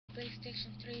PlayStation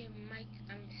 3 mic,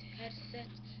 headset,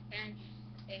 and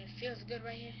it feels good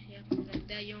right here. Yep, like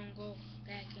that. You don't go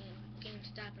back in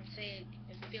GameStop and say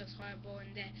it feels horrible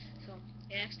and that. So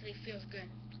it actually feels good.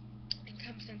 It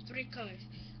comes in 3 colors: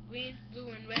 green, blue,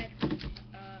 and red.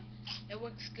 It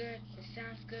works good. It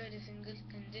sounds good. It's in good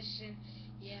condition.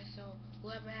 Yeah. So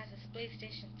whoever has a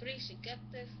PlayStation 3 should get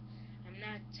this. I'm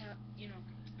not,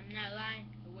 I'm not lying.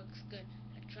 It works good.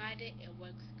 I tried it. It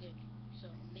works good. So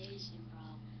Amazing, bro.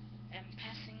 I'm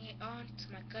passing it on to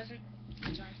my cousin,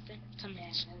 Jonathan.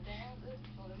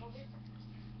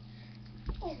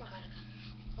 Oh my god.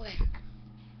 Okay.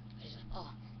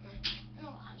 Oh.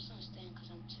 No, I'm just gonna stand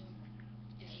because I'm too.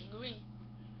 It's green.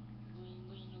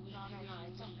 No,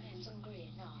 it's on green.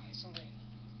 No, it's on green.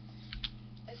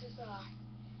 This is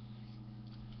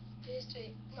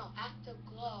PS3. No,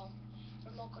 afterglow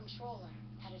remote controller.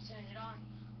 How to turn it on?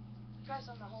 Press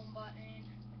on the home button.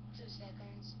 2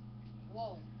 seconds.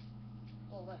 Whoa.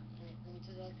 Whoa, wait. Let me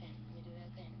do that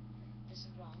again. This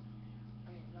is wrong.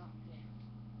 Wrong. Yeah.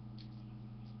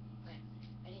 Okay.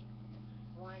 Ready?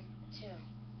 1, 2.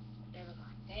 There we go.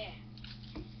 There.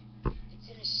 It's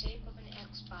in the shape of an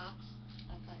Xbox.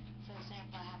 Okay. For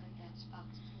example, I have an Xbox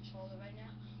controller right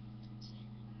now. See?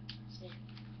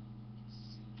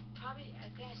 It's probably,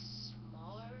 I guess,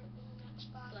 smaller than an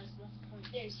Xbox. Like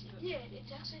 1.0. Yeah,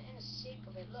 it's actually in the shape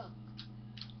of it. Look.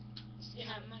 You're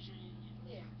not measuring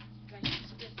it. Yeah. Like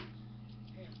it's different.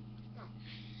 Yeah. No.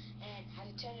 And how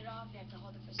to turn it off, you have to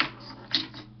hold it for 6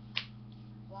 seconds.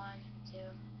 1, 2,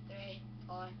 3,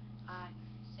 4, 5,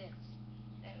 6.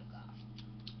 There we go.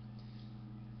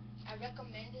 I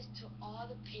recommend this to all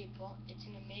the people. It's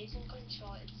an amazing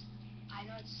control. I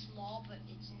know it's small, but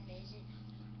it's amazing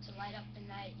to light up the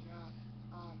night,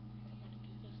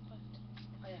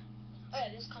 Oh yeah,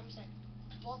 this comes in,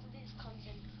 both of these comes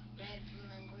in red,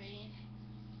 blue, and green.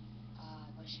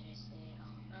 What should I say?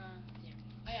 Yeah.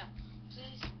 Oh yeah,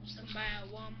 please. Some buy at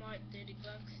Walmart, $30,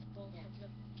 both Yeah. of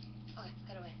them. Okay,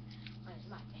 cut away. Oh, it's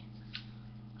my thing.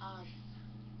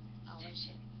 What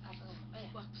shit? I forgot. Oh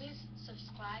yeah. What? Please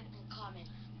subscribe and comment.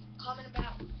 Comment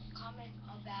about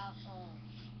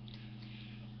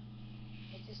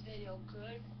is this video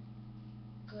good?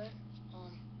 Good.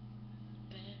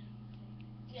 Bad.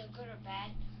 Yeah, good or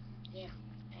bad? Yeah.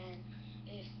 And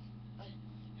if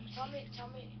tell me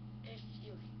if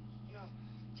you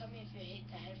tell me if you hate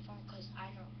the headphone, cause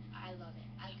I know I love it.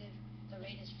 I give the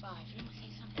rate is 5. Let me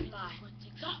say something. Bye.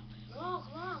 Stop. No,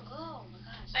 come on, go. Oh my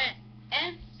gosh.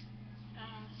 And